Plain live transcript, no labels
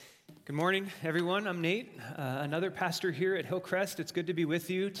Good morning, everyone. I'm Nate, another pastor here at Hillcrest. It's good to be with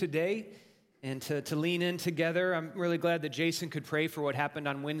you today and to lean in together. I'm really glad that Jason could pray for what happened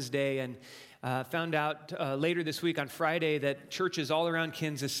on Wednesday, and found out later this week on Friday that churches all around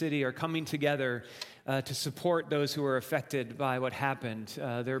Kansas City are coming together to support those who are affected by what happened.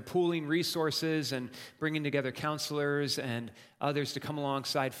 They're pooling resources and bringing together counselors and others to come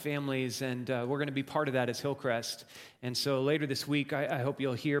alongside families, and we're going to be part of that as Hillcrest. And so later this week, I hope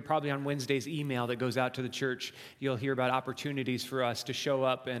you'll hear, probably on Wednesday's email that goes out to the church, you'll hear about opportunities for us to show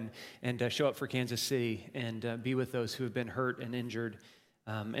up and show up for Kansas City and be with those who have been hurt and injured.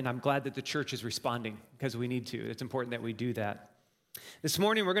 And I'm glad that the church is responding because we need to. It's important that we do that. This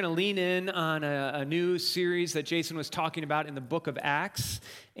morning, we're going to lean in on a new series that Jason was talking about in the book of Acts,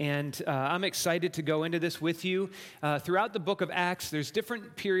 and I'm excited to go into this with you. Throughout the book of Acts, there's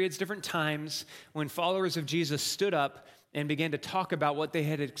different periods, different times when followers of Jesus stood up and began to talk about what they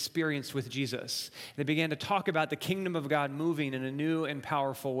had experienced with Jesus. They began to talk about the kingdom of God moving in a new and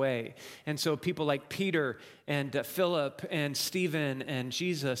powerful way. And so people like Peter and Philip and Stephen and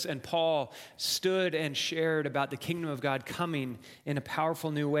Jesus and Paul stood and shared about the kingdom of God coming in a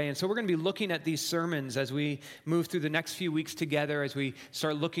powerful new way. And so we're going to be looking at these sermons as we move through the next few weeks together, as we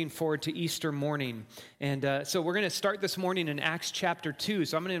start looking forward to Easter morning. And so we're going to start this morning in Acts chapter 2.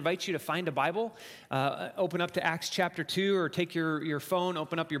 So I'm going to invite you to find a Bible, open up to Acts chapter 2, or take your phone,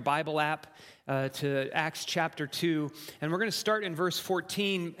 open up your Bible app to Acts chapter 2. And we're going to start in verse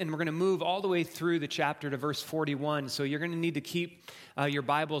 14, and we're going to move all the way through the chapter to verse 41. So you're going to need to keep your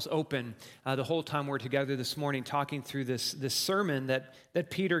Bibles open the whole time we're together this morning talking through this sermon that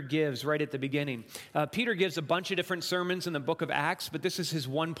Peter gives right at the beginning. Peter gives a bunch of different sermons in the book of Acts, but this is his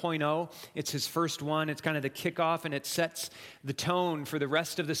 1.0. It's his first one. It's kind of the kickoff, and it sets the tone for the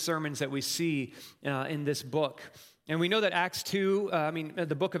rest of the sermons that we see in this book. And we know that Acts 2,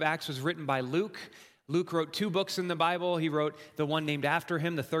 the book of Acts was written by Luke. Luke wrote 2 books in the Bible. He wrote the one named after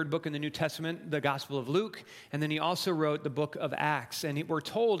him, the 3rd book in the New Testament, the Gospel of Luke. And then he also wrote the book of Acts. And we're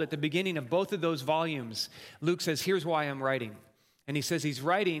told at the beginning of both of those volumes, Luke says, here's why I'm writing. And he says he's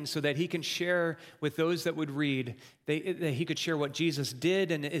writing so that he can share with those that would read, that he could share what Jesus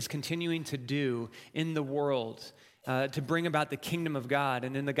did and is continuing to do in the world, to bring about the kingdom of God.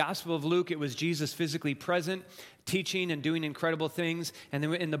 And in the Gospel of Luke, it was Jesus physically present, teaching and doing incredible things. And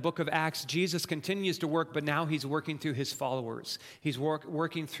then in the book of Acts, Jesus continues to work, but now he's working through his followers. He's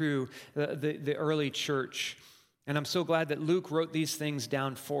working through the early church. And I'm so glad that Luke wrote these things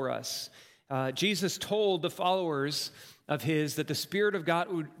down for us. Jesus told the followers of his that the Spirit of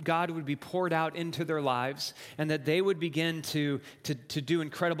God would be poured out into their lives, and that they would begin to do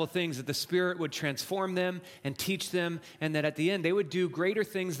incredible things, that the Spirit would transform them and teach them, and that at the end they would do greater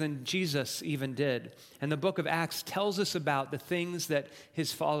things than Jesus even did. And the book of Acts tells us about the things that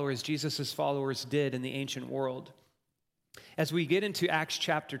his followers, Jesus' followers, did in the ancient world. As we get into Acts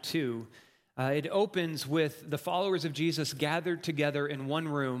chapter 2, it opens with the followers of Jesus gathered together in one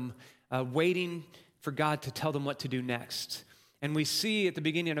room, waiting for God to tell them what to do next. And we see at the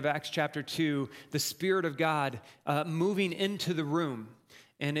beginning of Acts chapter 2, the Spirit of God moving into the room.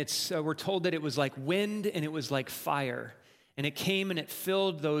 And we're told that it was like wind and it was like fire. And it came and it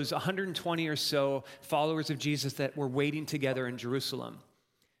filled those 120 or so followers of Jesus that were waiting together in Jerusalem.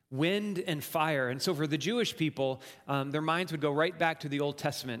 Wind and fire. And so for the Jewish people, their minds would go right back to the Old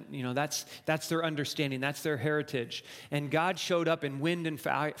Testament. You know, that's their understanding. That's their heritage. And God showed up in wind and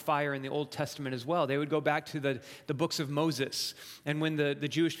fire in the Old Testament as well. They would go back to the books of Moses. And when the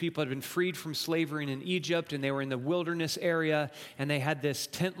Jewish people had been freed from slavery in Egypt, and they were in the wilderness area, and they had this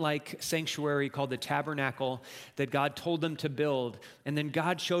tent-like sanctuary called the tabernacle that God told them to build. And then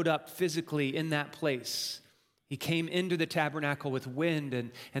God showed up physically in that place. He came into the tabernacle with wind,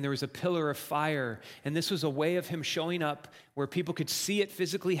 and there was a pillar of fire. And this was a way of him showing up where people could see it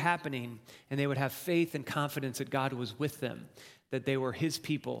physically happening, and they would have faith and confidence that God was with them, that they were his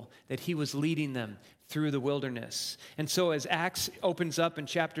people, that he was leading them through the wilderness. And so as Acts opens up in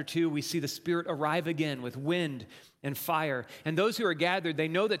chapter 2, we see the Spirit arrive again with wind and fire. And those who are gathered, they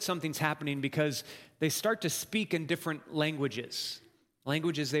know that something's happening because they start to speak in different languages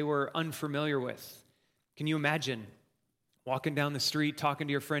they were unfamiliar with. Can you imagine walking down the street, talking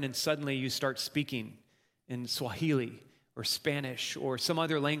to your friend, and suddenly you start speaking in Swahili or Spanish or some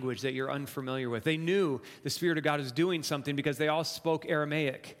other language that you're unfamiliar with? They knew the Spirit of God was doing something because they all spoke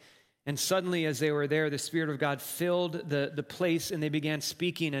Aramaic. And suddenly, as they were there, the Spirit of God filled the place, and they began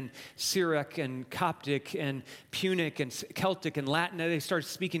speaking in Syriac and Coptic and Punic and Celtic and Latin. They started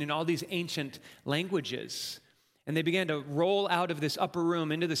speaking in all these ancient languages. And they began to roll out of this upper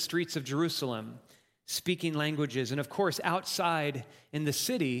room into the streets of Jerusalem, speaking languages. And of course, outside in the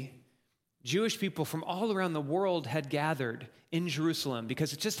city, Jewish people from all around the world had gathered in Jerusalem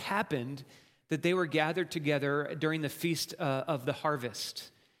because it just happened that they were gathered together during the Feast of the Harvest.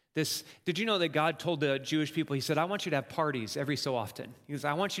 Did you know that God told the Jewish people, he said, I want you to have parties every so often. He goes,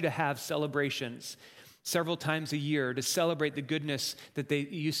 I want you to have celebrations several times a year to celebrate the goodness that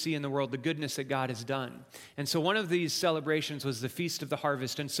you see in the world, the goodness that God has done. And so one of these celebrations was the Feast of the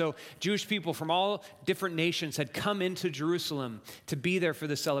Harvest. And so Jewish people from all different nations had come into Jerusalem to be there for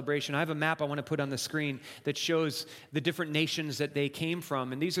the celebration. I have a map I want to put on the screen that shows the different nations that they came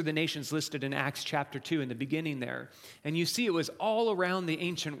from. And these are the nations listed in Acts chapter 2 in the beginning there. And you see it was all around the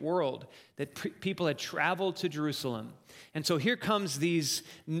ancient world that people had traveled to Jerusalem. And so here comes these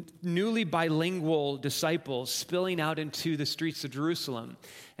newly bilingual disciples spilling out into the streets of Jerusalem.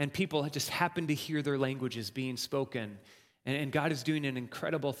 And people just happen to hear their languages being spoken. And God is doing an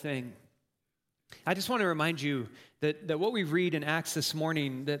incredible thing. I just want to remind you that what we read in Acts this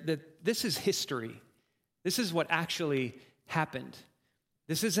morning, that this is history. This is what actually happened.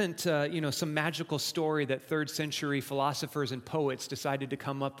 This isn't, some magical story that third century philosophers and poets decided to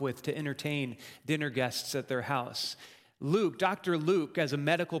come up with to entertain dinner guests at their house. Dr. Luke, as a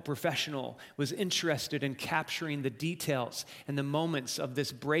medical professional, was interested in capturing the details and the moments of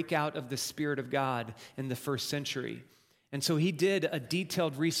this breakout of the Spirit of God in the first century. And so he did a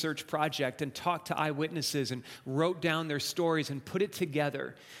detailed research project and talked to eyewitnesses and wrote down their stories and put it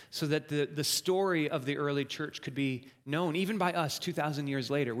together so that the story of the early church could be known. Even by us 2,000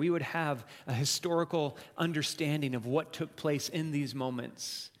 years later, we would have a historical understanding of what took place in these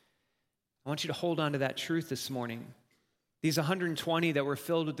moments. I want you to hold on to that truth this morning. These 120 that were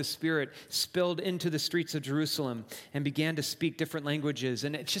filled with the Spirit spilled into the streets of Jerusalem and began to speak different languages.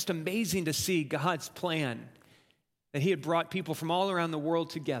 And it's just amazing to see God's plan that he had brought people from all around the world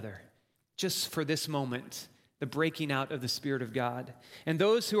together just for this moment, the breaking out of the Spirit of God. And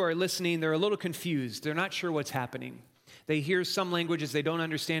those who are listening, they're a little confused. They're not sure what's happening. They hear some languages they don't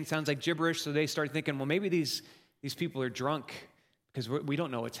understand, sounds like gibberish, so they start thinking, well, maybe these people are drunk, because we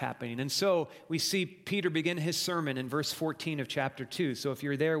don't know what's happening. And so we see Peter begin his sermon in verse 14 of chapter 2. So if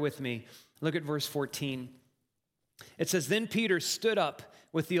you're there with me, look at verse 14. It says, Then Peter stood up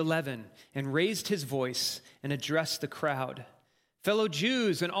with the 11 and raised his voice and addressed the crowd. Fellow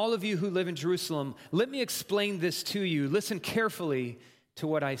Jews and all of you who live in Jerusalem, let me explain this to you. Listen carefully to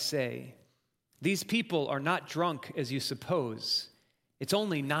what I say. These people are not drunk as you suppose. It's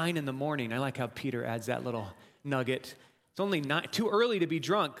only 9 a.m. I like how Peter adds that little nugget. It's only too early to be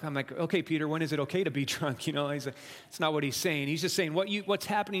drunk. I'm like, okay, Peter, when is it okay to be drunk? It's not what he's saying. He's just saying what's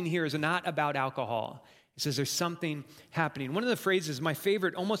happening here is not about alcohol. He says there's something happening. One of the phrases, my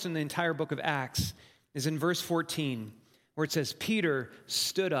favorite almost in the entire book of Acts, is in verse 14, where it says, Peter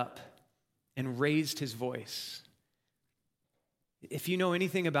stood up and raised his voice. If you know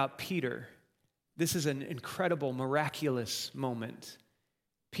anything about Peter, this is an incredible, miraculous moment.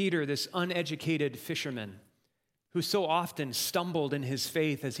 Peter, this uneducated fisherman, who so often stumbled in his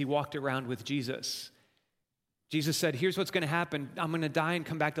faith as he walked around with Jesus. Jesus said, here's what's going to happen. I'm going to die and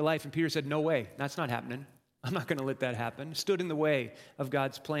come back to life. And Peter said, no way. That's not happening. I'm not going to let that happen. Stood in the way of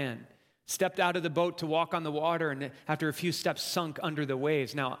God's plan. Stepped out of the boat to walk on the water, and after a few steps sunk under the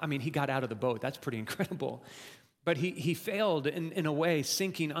waves. Now, he got out of the boat. That's pretty incredible. But he failed in a way,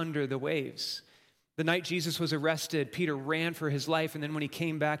 sinking under the waves. The night Jesus was arrested, Peter ran for his life, and then when he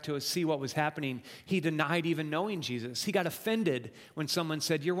came back to see what was happening, he denied even knowing Jesus. He got offended when someone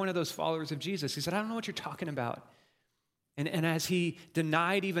said, you're one of those followers of Jesus. He said, I don't know what you're talking about. And as he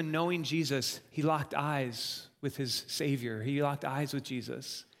denied even knowing Jesus, he locked eyes with his Savior. He locked eyes with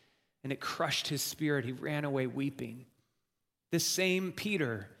Jesus, and it crushed his spirit. He ran away weeping. This same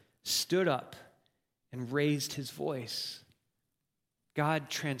Peter stood up and raised his voice. God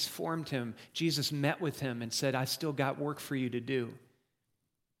transformed him. Jesus met with him and said, I've still got work for you to do.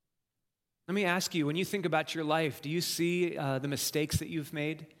 Let me ask you, when you think about your life, do you see the mistakes that you've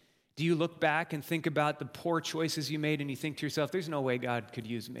made? Do you look back and think about the poor choices you made and you think to yourself, there's no way God could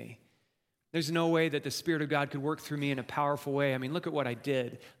use me. There's no way that the Spirit of God could work through me in a powerful way. Look at what I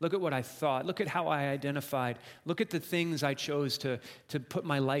did. Look at what I thought. Look at how I identified. Look at the things I chose to put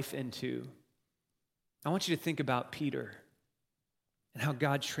my life into. I want you to think about Peter and how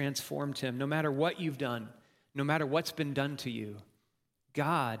God transformed him. No matter what you've done, no matter what's been done to you,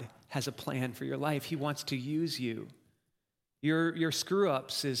 God has a plan for your life. He wants to use you. Your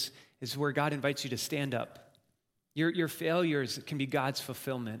screw-ups is where God invites you to stand up. Your failures can be God's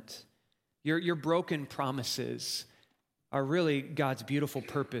fulfillment. Your broken promises are really God's beautiful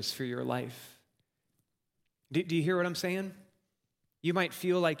purpose for your life. Do you hear what I'm saying? You might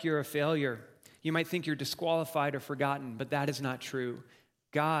feel like you're a failure. You might think you're disqualified or forgotten, but that is not true.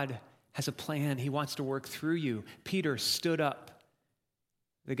 God has a plan. He wants to work through you. Peter stood up.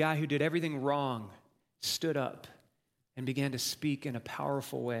 The guy who did everything wrong stood up and began to speak in a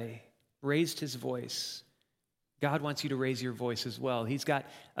powerful way, raised his voice. God wants you to raise your voice as well. He's got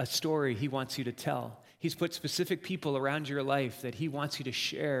a story he wants you to tell. He's put specific people around your life that he wants you to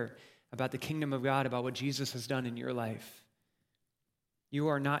share about the kingdom of God, about what Jesus has done in your life. You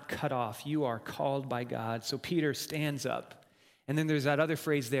are not cut off. You are called by God. So Peter stands up. And then there's that other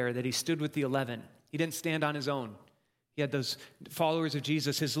phrase there that he stood with the 11. He didn't stand on his own. He had those followers of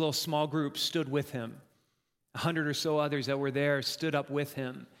Jesus, his little small group stood with him. 100 or so others that were there stood up with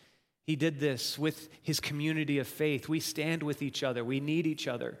him. He did this with his community of faith. We stand with each other. We need each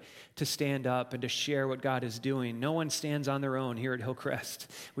other to stand up and to share what God is doing. No one stands on their own here at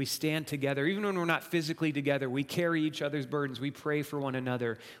Hillcrest. We stand together. Even when we're not physically together, we carry each other's burdens. We pray for one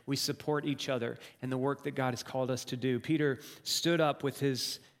another. We support each other in the work that God has called us to do. Peter stood up with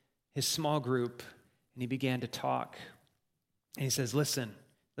his small group and he began to talk. And he says, listen,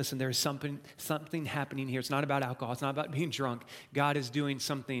 there's something happening here. It's not about alcohol. It's not about being drunk. God is doing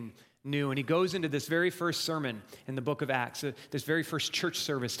something new. And he goes into this very first sermon in the book of Acts, this very first church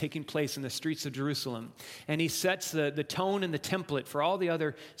service taking place in the streets of Jerusalem. And he sets the tone and the template for all the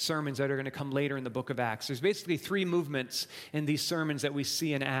other sermons that are going to come later in the book of Acts. There's basically three movements in these sermons that we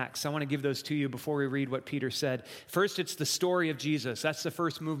see in Acts. I want to give those to you before we read what Peter said. First, it's the story of Jesus. That's the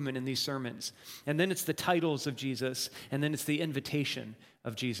first movement in these sermons. And then it's the titles of Jesus. And then it's the invitation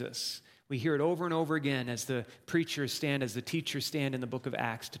of Jesus. We hear it over and over again as the preachers stand, as the teachers stand in the book of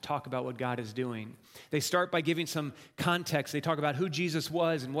Acts to talk about what God is doing. They start by giving some context. They talk about who Jesus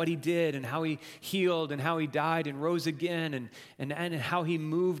was and what he did and how he healed and how he died and rose again and how he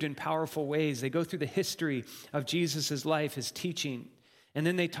moved in powerful ways. They go through the history of Jesus' life, his teaching. And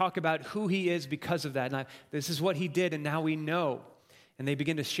then they talk about who he is because of that. And this is what he did and now we know. And they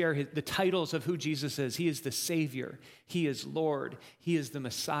begin to share the titles of who Jesus is. He is the Savior. He is Lord. He is the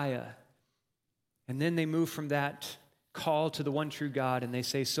Messiah. And then they move from that call to the one true God, and they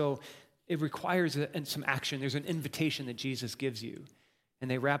say, so it requires some action. There's an invitation that Jesus gives you. And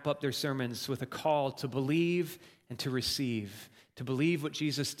they wrap up their sermons with a call to believe and to receive what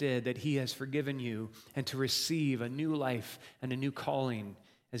Jesus did, that he has forgiven you, and to receive a new life and a new calling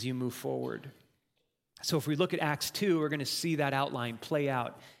as you move forward. So if we look at Acts 2, we're going to see that outline play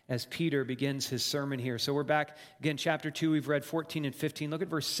out as Peter begins his sermon here. So we're back, again, chapter 2. We've read 14 and 15. Look at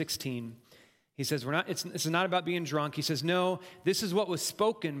verse 16. He says, it's not about being drunk. He says, no, this is what was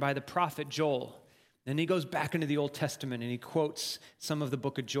spoken by the prophet Joel. Then he goes back into the Old Testament and he quotes some of the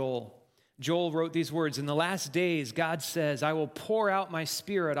book of Joel. Joel wrote these words, in the last days, God says, I will pour out my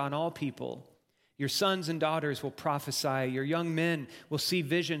spirit on all people. Your sons and daughters will prophesy. Your young men will see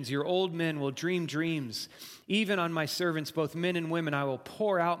visions. Your old men will dream dreams. Even on my servants, both men and women, I will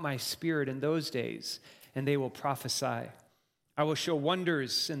pour out my spirit in those days, and they will prophesy. I will show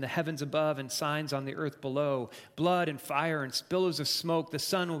wonders in the heavens above and signs on the earth below, blood and fire and billows of smoke. The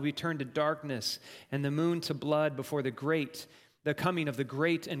sun will be turned to darkness and the moon to blood before the coming of the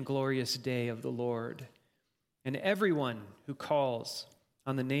great and glorious day of the Lord. And everyone who calls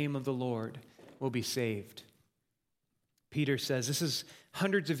on the name of the Lord will be saved. Peter says, this is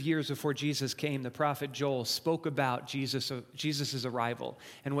hundreds of years before Jesus came. The prophet Joel spoke about Jesus' arrival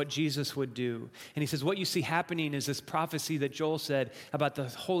and what Jesus would do. And he says, what you see happening is this prophecy that Joel said about the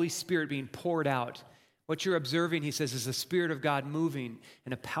Holy Spirit being poured out. What you're observing, he says, is the Spirit of God moving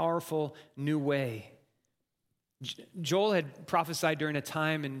in a powerful new way. Joel had prophesied during a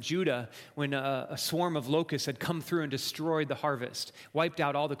time in Judah when a swarm of locusts had come through and destroyed the harvest, wiped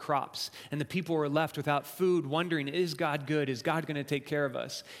out all the crops, and the people were left without food, wondering, is God good? Is God going to take care of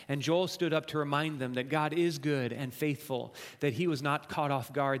us? And Joel stood up to remind them that God is good and faithful, that he was not caught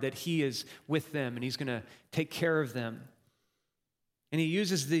off guard, that he is with them and he's going to take care of them. And he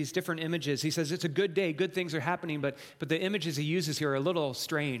uses these different images. He says it's a good day, good things are happening, but the images he uses here are a little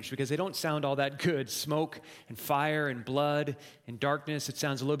strange because they don't sound all that good. Smoke and fire and blood and darkness. It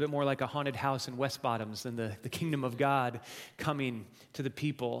sounds a little bit more like a haunted house in West Bottoms than the kingdom of God coming to the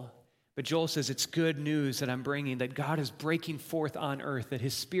people. But Joel says it's good news that I'm bringing, that God is breaking forth on earth, that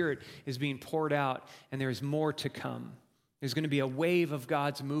his Spirit is being poured out, and there is more to come. There's going to be a wave of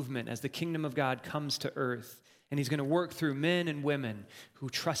God's movement as the kingdom of God comes to earth. And he's going to work through men and women who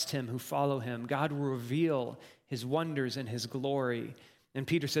trust him, who follow him. God will reveal his wonders and his glory. And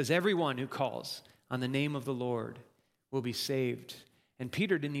Peter says, everyone who calls on the name of the Lord will be saved. And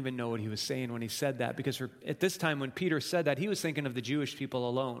Peter didn't even know what he was saying when he said that, because at this time when Peter said that, he was thinking of the Jewish people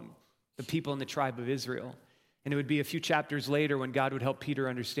alone, the people in the tribe of Israel. And it would be a few chapters later when God would help Peter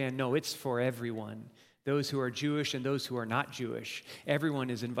understand, no, it's for everyone. those who are Jewish and those who are not Jewish. Everyone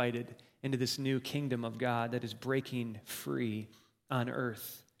is invited into this new kingdom of God that is breaking free on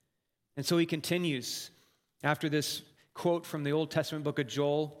earth. And so he continues after this quote from the Old Testament book of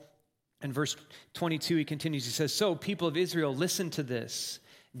Joel. In verse 22, he continues. He says, "So, people of Israel, listen to this.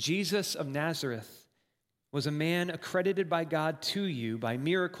 Jesus of Nazareth was a man accredited by God to you by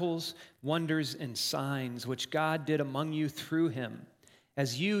miracles, wonders, and signs, which God did among you through him,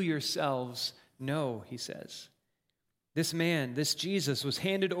 as you yourselves know," he says. "This man, this Jesus, was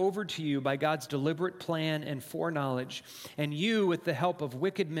handed over to you by God's deliberate plan and foreknowledge, and you, with the help of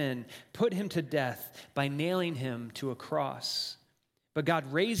wicked men, put him to death by nailing him to a cross. But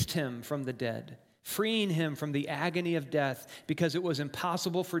God raised him from the dead, freeing him from the agony of death, because it was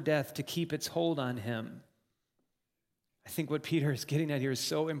impossible for death to keep its hold on him." I think what Peter is getting at here is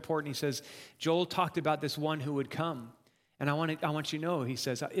so important. He says, Joel talked about this one who would come. And I want you to know, he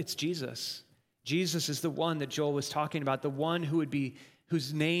says, it's Jesus. Jesus is the one that Joel was talking about, the one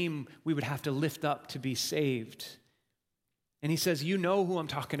whose name we would have to lift up to be saved. And he says, you know who I'm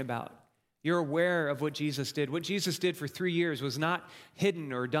talking about. You're aware of what Jesus did. What Jesus did for 3 years was not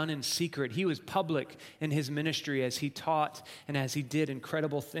hidden or done in secret. He was public in his ministry as he taught and as he did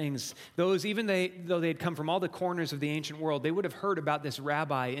incredible things. Though they had come from all the corners of the ancient world, they would have heard about this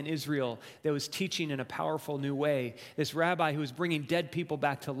rabbi in Israel that was teaching in a powerful new way. This rabbi who was bringing dead people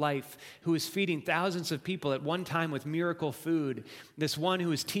back to life, who was feeding thousands of people at one time with miracle food. This one who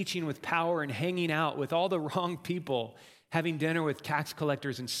was teaching with power and hanging out with all the wrong people, having dinner with tax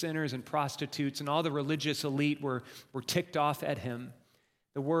collectors and sinners and prostitutes, and all the religious elite were ticked off at him.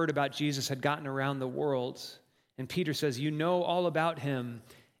 The word about Jesus had gotten around the world. And Peter says, you know all about him,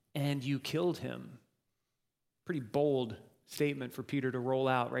 and you killed him. Pretty bold statement for Peter to roll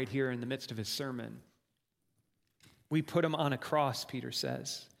out right here in the midst of his sermon. We put him on a cross, Peter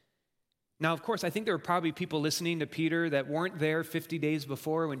says. Now, of course, I think there were probably people listening to Peter that weren't there 50 days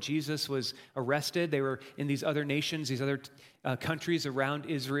before when Jesus was arrested. They were in these other nations, these other countries around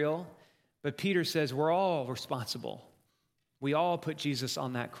Israel. But Peter says we're all responsible. We all put Jesus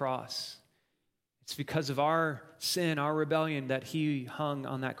on that cross. It's because of our sin, our rebellion, that he hung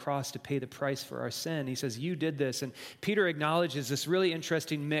on that cross to pay the price for our sin. He says, you did this. And Peter acknowledges this really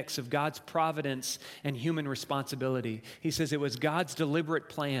interesting mix of God's providence and human responsibility. He says it was God's deliberate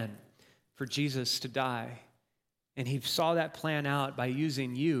plan for Jesus to die. And he saw that plan out by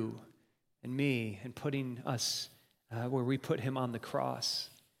using you and me and putting us where we put him on the cross.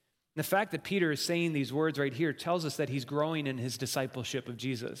 And the fact that Peter is saying these words right here tells us that he's growing in his discipleship of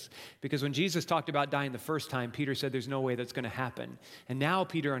Jesus. Because when Jesus talked about dying the first time, Peter said there's no way that's going to happen. And now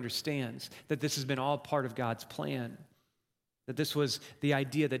Peter understands that this has been all part of God's plan. That this was the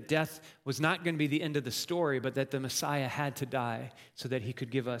idea that death was not going to be the end of the story, but that the Messiah had to die so that he could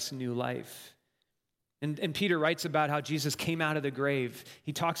give us new life. And Peter writes about how Jesus came out of the grave.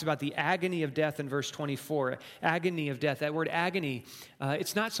 He talks about the agony of death in verse 24. Agony of death. That word agony,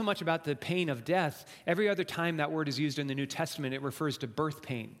 it's not so much about the pain of death. Every other time that word is used in the New Testament, it refers to birth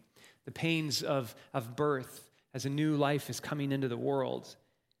pain, the pains of birth as a new life is coming into the world.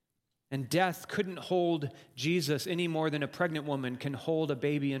 And death couldn't hold Jesus any more than a pregnant woman can hold a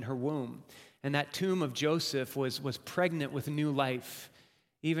baby in her womb. And that tomb of Joseph was pregnant with new life,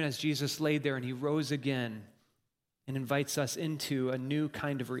 even as Jesus laid there and he rose again and invites us into a new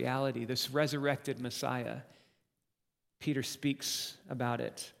kind of reality, this resurrected Messiah. Peter speaks about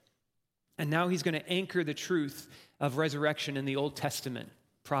it. And now he's going to anchor the truth of resurrection in the Old Testament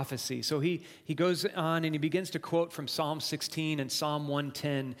prophecy. So he goes on and he begins to quote from Psalm 16 and Psalm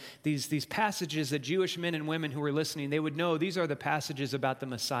 110, these passages that Jewish men and women who were listening, they would know these are the passages about the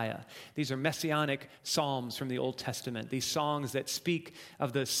Messiah. These are messianic psalms from the Old Testament, these songs that speak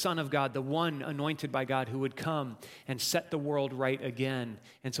of the Son of God, the one anointed by God who would come and set the world right again.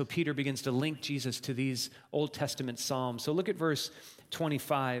 And so Peter begins to link Jesus to these Old Testament psalms. So look at verse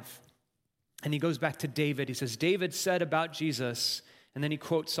 25. And he goes back to David. He says, David said about Jesus, and then he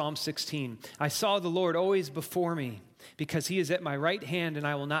quotes Psalm 16, I saw the Lord always before me, because he is at my right hand and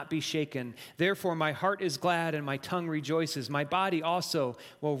I will not be shaken. Therefore my heart is glad and my tongue rejoices. My body also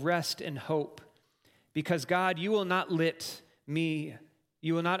will rest in hope. Because God, you will not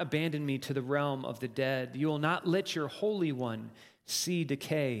abandon me to the realm of the dead. You will not let your Holy One see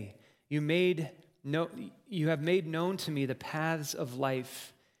decay. You have made known to me the paths of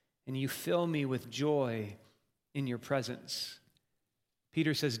life, and you fill me with joy in your presence.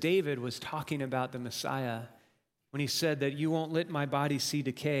 Peter says David was talking about the Messiah when he said that you won't let my body see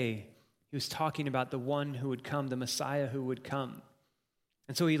decay. He was talking about the one who would come, the Messiah who would come.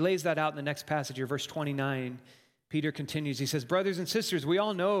 And so he lays that out in the next passage here, verse 29. Peter continues, he says, brothers and sisters, we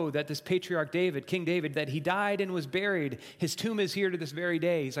all know that this patriarch David, King David, that he died and was buried. His tomb is here to this very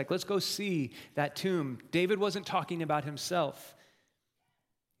day. He's like, let's go see that tomb. David wasn't talking about himself.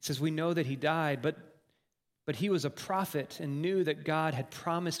 He says, we know that he died, but he was a prophet and knew that God had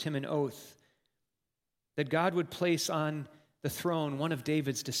promised him an oath, that God would place on the throne one of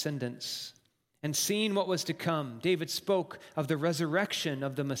David's descendants. And seeing what was to come, David spoke of the resurrection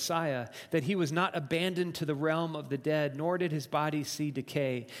of the Messiah, that he was not abandoned to the realm of the dead, nor did his body see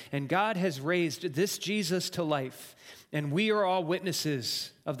decay. And God has raised this Jesus to life, and we are all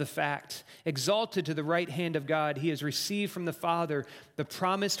witnesses of the fact. Exalted to the right hand of God, he has received from the Father the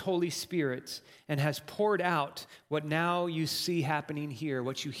promised Holy Spirit and has poured out what now you see happening here,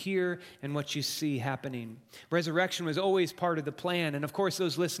 what you hear and what you see happening. Resurrection was always part of the plan, and of course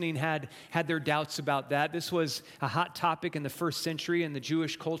those listening had their doubts about that. This was a hot topic in the first century in the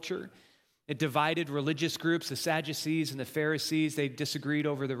Jewish culture. It divided religious groups, the Sadducees and the Pharisees. They disagreed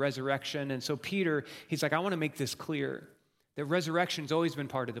over the resurrection. And so Peter, he's like, I want to make this clear, that resurrection's always been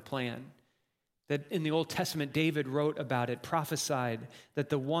part of the plan. That in the Old Testament, David wrote about it, prophesied that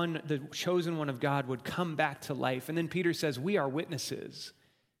the chosen one of God would come back to life. And then Peter says, we are witnesses.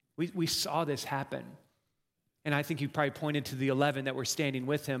 We saw this happen. And I think you probably pointed to the 11 that were standing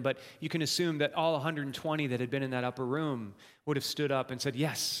with him, but you can assume that all 120 that had been in that upper room would have stood up and said,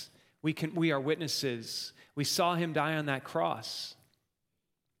 yes, we are witnesses. We saw him die on that cross.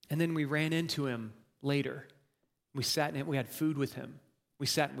 And then we ran into him later. We sat and we had food with him. We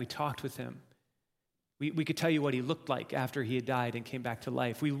sat and we talked with him. We could tell you what he looked like after he had died and came back to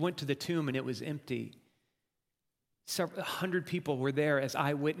life. We went to the tomb and it was empty. 100 people were there as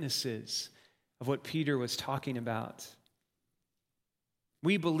eyewitnesses of what Peter was talking about.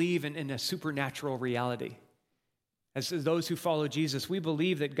 We believe in a supernatural reality. As those who follow Jesus, we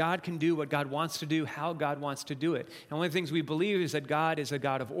believe that God can do what God wants to do, how God wants to do it. And one of the things we believe is that God is a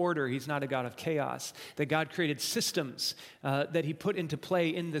God of order. He's not a God of chaos. That God created systems that he put into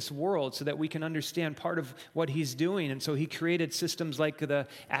play in this world so that we can understand part of what he's doing. And so he created systems like the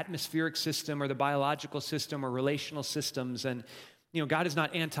atmospheric system or the biological system or relational systems. And God is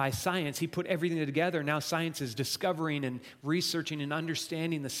not anti-science. He put everything together. Now science is discovering and researching and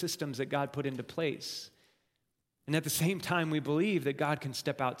understanding the systems that God put into place. And at the same time, we believe that God can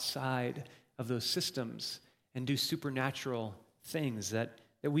step outside of those systems and do supernatural things that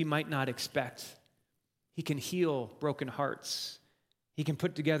we might not expect. He can heal broken hearts. He can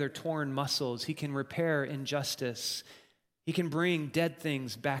put together torn muscles. He can repair injustice. He can bring dead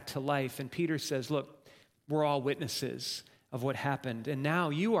things back to life. And Peter says, look, we're all witnesses of what happened. And now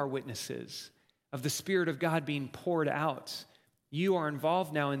you are witnesses of the Spirit of God being poured out. You are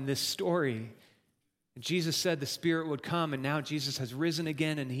involved now in this story. Jesus said the Spirit would come, and now Jesus has risen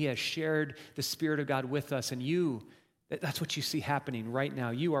again, and he has shared the Spirit of God with us. And that's what you see happening right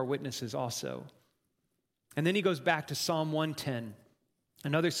now. You are witnesses also. And then he goes back to Psalm 110,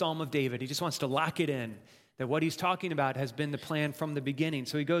 another Psalm of David. He just wants to lock it in, that what he's talking about has been the plan from the beginning.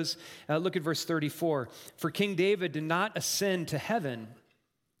 So he goes, look at verse 34. For King David did not ascend to heaven.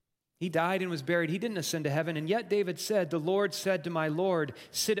 He died and was buried. He didn't ascend to heaven. And yet David said, the Lord said to my Lord,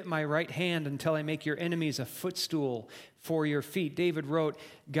 sit at my right hand until I make your enemies a footstool for your feet. David wrote,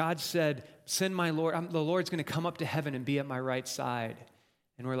 God said, send my Lord. The Lord's going to come up to heaven and be at my right side.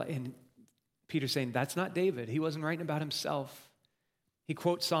 And Peter's saying, that's not David. He wasn't writing about himself. He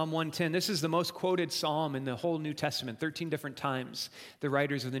quotes Psalm 110. This is the most quoted psalm in the whole New Testament. 13 different times the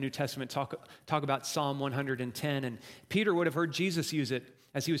writers of the New Testament talk about Psalm 110. And Peter would have heard Jesus use it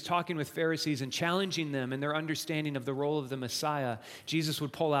as he was talking with Pharisees and challenging them in their understanding of the role of the Messiah. Jesus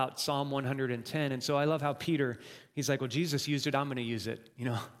would pull out Psalm 110. And so I love how Peter, he's like, well, Jesus used it, I'm going to use it. I'm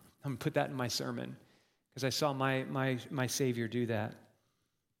going to put that in my sermon because I saw my Savior do that.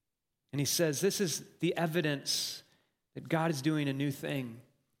 And he says, this is the evidence that God is doing a new thing,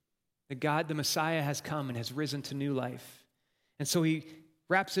 that God, the Messiah, has come and has risen to new life. And so he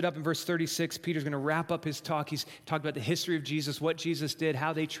wraps it up in verse 36. Peter's going to wrap up his talk. He's talked about the history of Jesus, what Jesus did,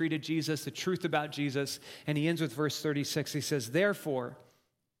 how they treated Jesus, the truth about Jesus. And he ends with verse 36. He says, therefore,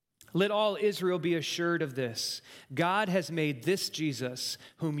 let all Israel be assured of this. God has made this Jesus,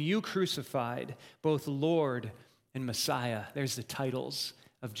 whom you crucified, both Lord and Messiah. There's the titles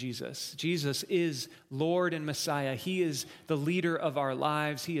of Jesus. Jesus is Lord and Messiah. He is the leader of our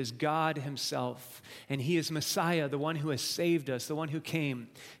lives. He is God himself. And he is Messiah, the one who has saved us, the one who came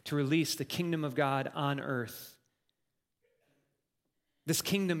to release the kingdom of God on earth. This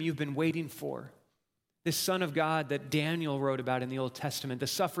kingdom you've been waiting for. This Son of God that Daniel wrote about in the Old Testament, the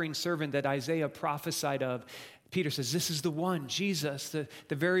suffering servant that Isaiah prophesied of. Peter says, this is the one, Jesus,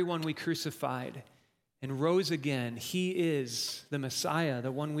 the very one we crucified. and rose again. He is the Messiah,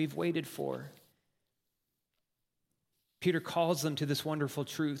 the one we've waited for. Peter calls them to this wonderful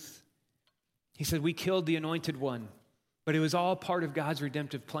truth. He said, we killed the anointed one, but it was all part of God's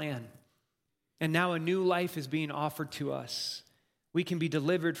redemptive plan. And now a new life is being offered to us. We can be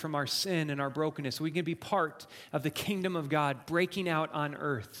delivered from our sin and our brokenness. We can be part of the kingdom of God breaking out on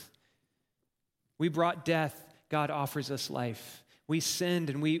earth. We brought death. God offers us life. We sinned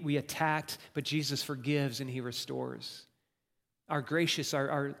and we attacked, but Jesus forgives and he restores. Our gracious,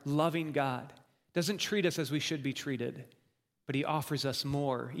 our loving God doesn't treat us as we should be treated, but he offers us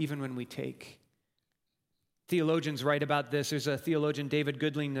more even when we take. Theologians write about this. There's a theologian, David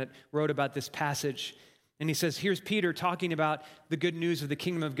Goodling, that wrote about this passage. And he says, here's Peter talking about the good news of the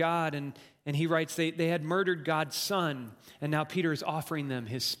kingdom of God. And he writes, they had murdered God's son, and now Peter is offering them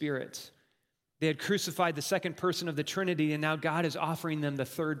his spirit. They had crucified the second person of the Trinity, and now God is offering them the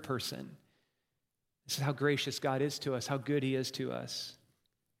third person. This is how gracious God is to us, how good he is to us.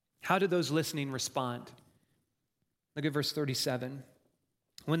 How did those listening respond? Look at verse 37.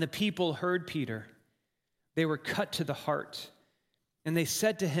 When the people heard Peter, they were cut to the heart. And they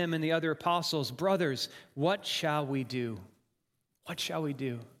said to him and the other apostles, brothers, what shall we do? What shall we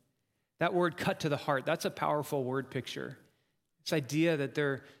do? That word cut to the heart, that's a powerful word picture. This idea that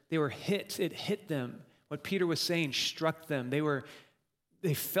they were hit, it hit them. What Peter was saying struck them.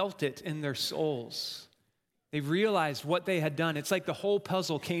 They felt it in their souls. They realized what they had done. It's like the whole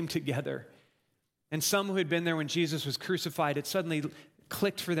puzzle came together. And some who had been there when Jesus was crucified, it suddenly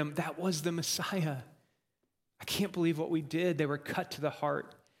clicked for them. That was the Messiah. I can't believe what we did. They were cut to the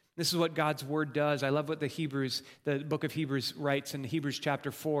heart. This is what God's word does. I love what the book of Hebrews writes in Hebrews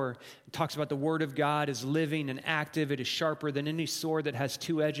chapter 4. It talks about the word of God is living and active. It is sharper than any sword that has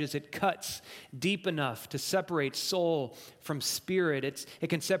two edges. It cuts deep enough to separate soul from spirit. It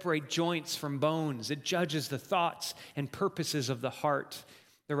can separate joints from bones. It judges the thoughts and purposes of the heart.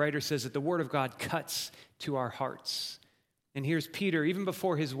 The writer says that the word of God cuts to our hearts. And here's Peter, even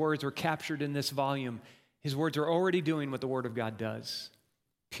before his words were captured in this volume, his words are already doing what the word of God does,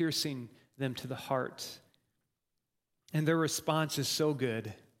 piercing them to the heart. And their response is so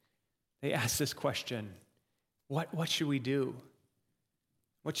good. They ask this question, what should we do?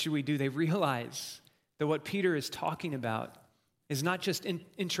 What should we do? They realize that what Peter is talking about is not just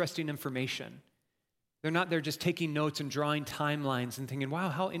interesting information. They're not there just taking notes and drawing timelines and thinking, wow,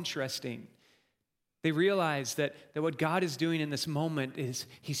 how interesting. They realize that what God is doing in this moment is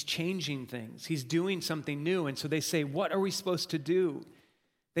he's changing things. He's doing something new. And so they say, what are we supposed to do?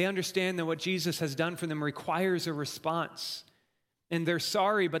 They understand that what Jesus has done for them requires a response. And they're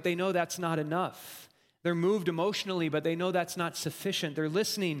sorry, but they know that's not enough. They're moved emotionally, but they know that's not sufficient. They're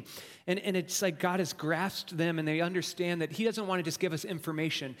listening, and it's like God has grasped them, and they understand that he doesn't want to just give us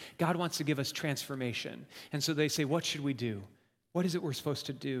information. God wants to give us transformation. And so they say, what should we do? What is it we're supposed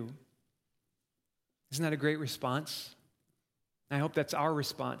to do? Isn't that a great response? I hope that's our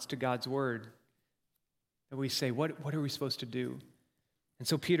response to God's word, that we say, what are we supposed to do? And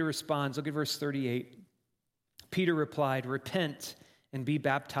so Peter responds. Look at verse 38. Peter replied, repent and be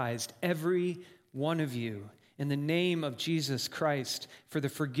baptized, every one of you, in the name of Jesus Christ for the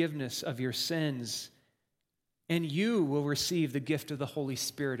forgiveness of your sins, and you will receive the gift of the Holy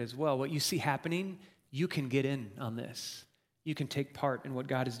Spirit as well. What you see happening, you can get in on this. You can take part in what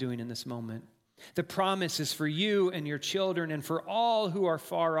God is doing in this moment. The promise is for you and your children and for all who are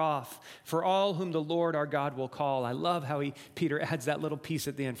far off, for all whom the Lord our God will call. I love how Peter adds that little piece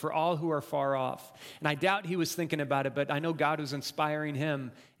at the end, for all who are far off. And I doubt he was thinking about it, but I know God was inspiring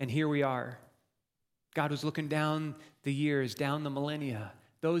him, and here we are. God was looking down the years, down the millennia,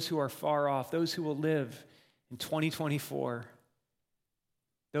 those who are far off, those who will live in 2024,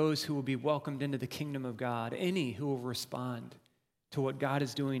 those who will be welcomed into the kingdom of God, any who will respond to what God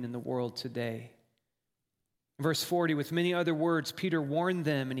is doing in the world today. Verse 40, with many other words, Peter warned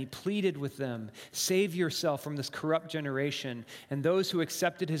them and he pleaded with them, save yourself from this corrupt generation. And those who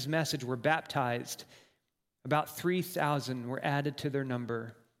accepted his message were baptized. About 3,000 were added to their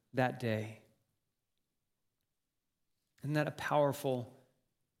number that day. Isn't that a powerful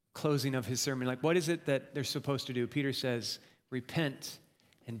closing of his sermon? Like, what is it that they're supposed to do? Peter says, repent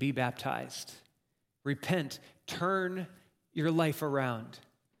and be baptized. Repent, turn your life around.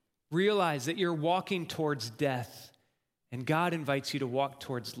 Realize that you're walking towards death, and God invites you to walk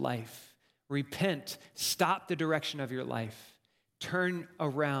towards life. Repent, stop the direction of your life. Turn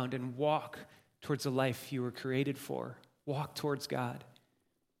around and walk towards the life you were created for. Walk towards God.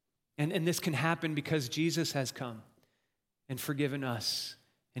 And this can happen because Jesus has come and forgiven us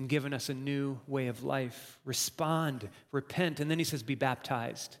and given us a new way of life. Respond, repent, and then he says, be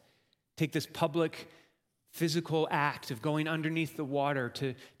baptized. Take this public physical act of going underneath the water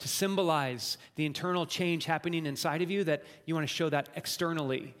to symbolize the internal change happening inside of you, that you want to show that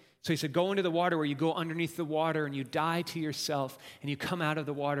externally. So he said, go into the water, where you go underneath the water and you die to yourself and you come out of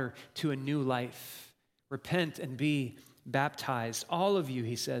the water to a new life. Repent and be baptized, all of you,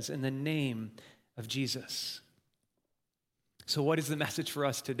 he says, in the name of Jesus. So what is the message for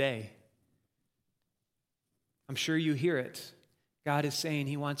us today? I'm sure you hear it. God is saying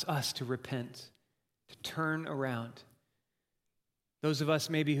he wants us to repent, to turn around. Those of us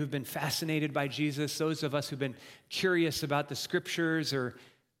maybe who've been fascinated by Jesus, those of us who've been curious about the scriptures or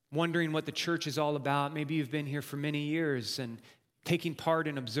wondering what the church is all about, maybe you've been here for many years and taking part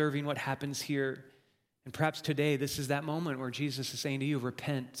in observing what happens here. And perhaps today, this is that moment where Jesus is saying to you,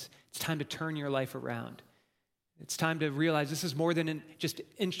 repent. It's time to turn your life around. It's time to realize this is more than just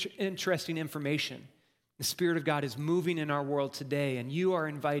interesting information. The Spirit of God is moving in our world today, and you are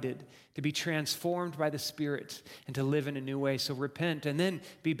invited to be transformed by the Spirit and to live in a new way. So repent and then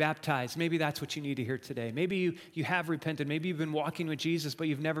be baptized. Maybe that's what you need to hear today. Maybe you have repented. Maybe you've been walking with Jesus, but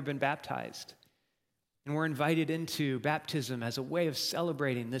you've never been baptized. And we're invited into baptism as a way of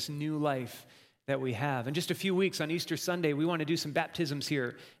celebrating this new life that we have. In just a few weeks on Easter Sunday, we want to do some baptisms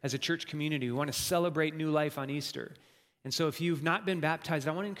here as a church community. We want to celebrate new life on Easter. And so if you've not been baptized,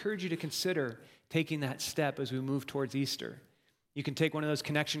 I want to encourage you to consider taking that step as we move towards Easter. You can take one of those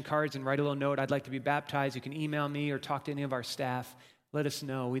connection cards and write a little note, I'd like to be baptized. You can email me or talk to any of our staff. Let us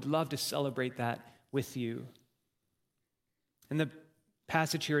know. We'd love to celebrate that with you. And the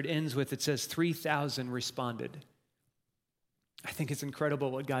passage here, it ends with, it says 3,000 responded. I think it's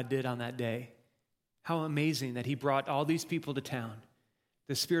incredible what God did on that day. How amazing that he brought all these people to town.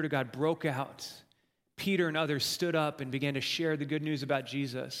 The Spirit of God broke out. Peter and others stood up and began to share the good news about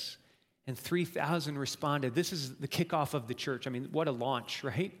Jesus. And 3,000 responded. This is the kickoff of the church. I mean, what a launch,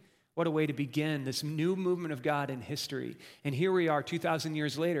 right? What a way to begin this new movement of God in history. And here we are 2,000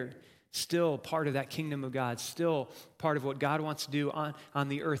 years later, still part of that kingdom of God, still part of what God wants to do on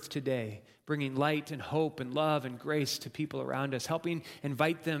the earth today, bringing light and hope and love and grace to people around us, helping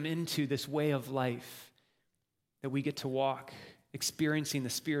invite them into this way of life that we get to walk, experiencing the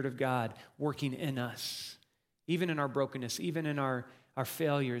Spirit of God working in us, even in our brokenness, even in our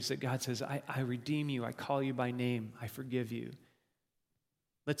failures, that God says, I redeem you, I call you by name, I forgive you.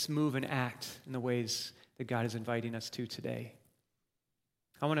 Let's move and act in the ways that God is inviting us to today.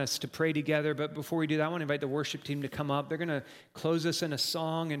 I want us to pray together, but before we do that, I want to invite the worship team to come up. They're going to close us in a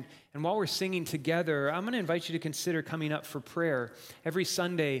song, and while we're singing together, I'm going to invite you to consider coming up for prayer. Every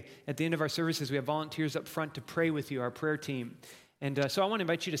Sunday at the end of our services, we have volunteers up front to pray with you, our prayer team. And so I want to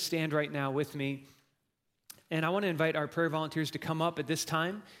invite you to stand right now with me. And I want to invite our prayer volunteers to come up at this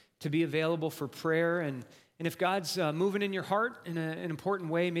time to be available for prayer. And if God's moving in your heart in an important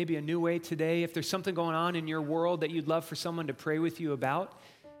way, maybe a new way today, if there's something going on in your world that you'd love for someone to pray with you about,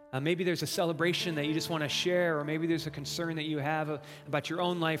 maybe there's a celebration that you just want to share, or maybe there's a concern that you have about your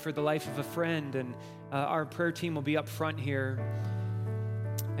own life or the life of a friend, and our prayer team will be up front here.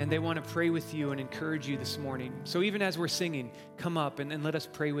 And they want to pray with you and encourage you this morning. So even as we're singing, come up and let us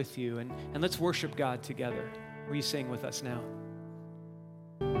pray with you. And let's worship God together. Will you sing with us now?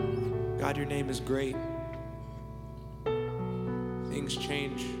 God, your name is great. Things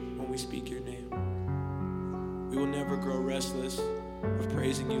change when we speak your name. We will never grow restless of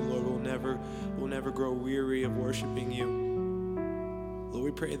praising you, Lord. We'll never grow weary of worshiping you. Lord,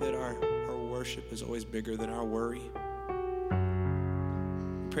 we pray that our worship is always bigger than our worry.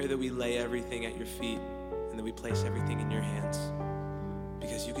 Pray that we lay everything at your feet and that we place everything in your hands,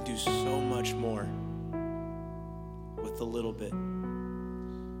 because you can do so much more with a little bit.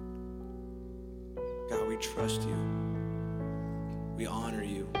 God, we trust you. We honor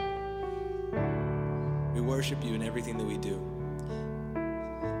you. We worship you in everything that we do.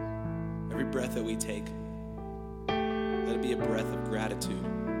 Every breath that we take, let it be a breath of gratitude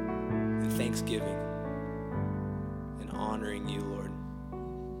and thanksgiving and honoring you, Lord.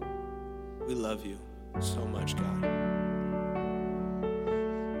 We love you so much, God.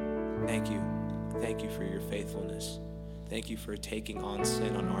 Thank you. Thank you for your faithfulness. Thank you for taking on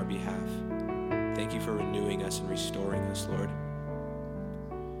sin on our behalf. Thank you for renewing us and restoring us, Lord.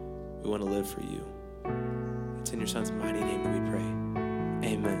 We want to live for you. It's in your Son's mighty name that we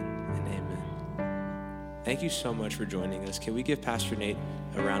pray. Amen and amen. Thank you so much for joining us. Can we give Pastor Nate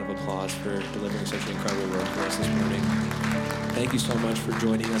a round of applause for delivering such an incredible word for us this morning? Thank you so much for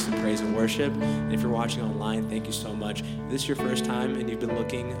joining us in praise and worship. And if you're watching online, thank you so much. If this is your first time and you've been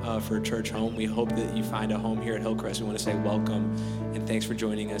looking for a church home, we hope that you find a home here at Hillcrest. We want to say welcome and thanks for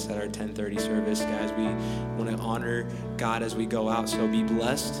joining us at our 10:30 service. Guys, we want to honor God as we go out, so be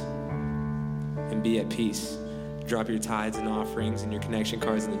blessed and be at peace. Drop your tithes and offerings and your connection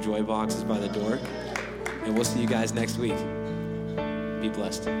cards in the joy boxes by the door. And we'll see you guys next week. Be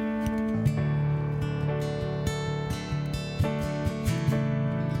blessed.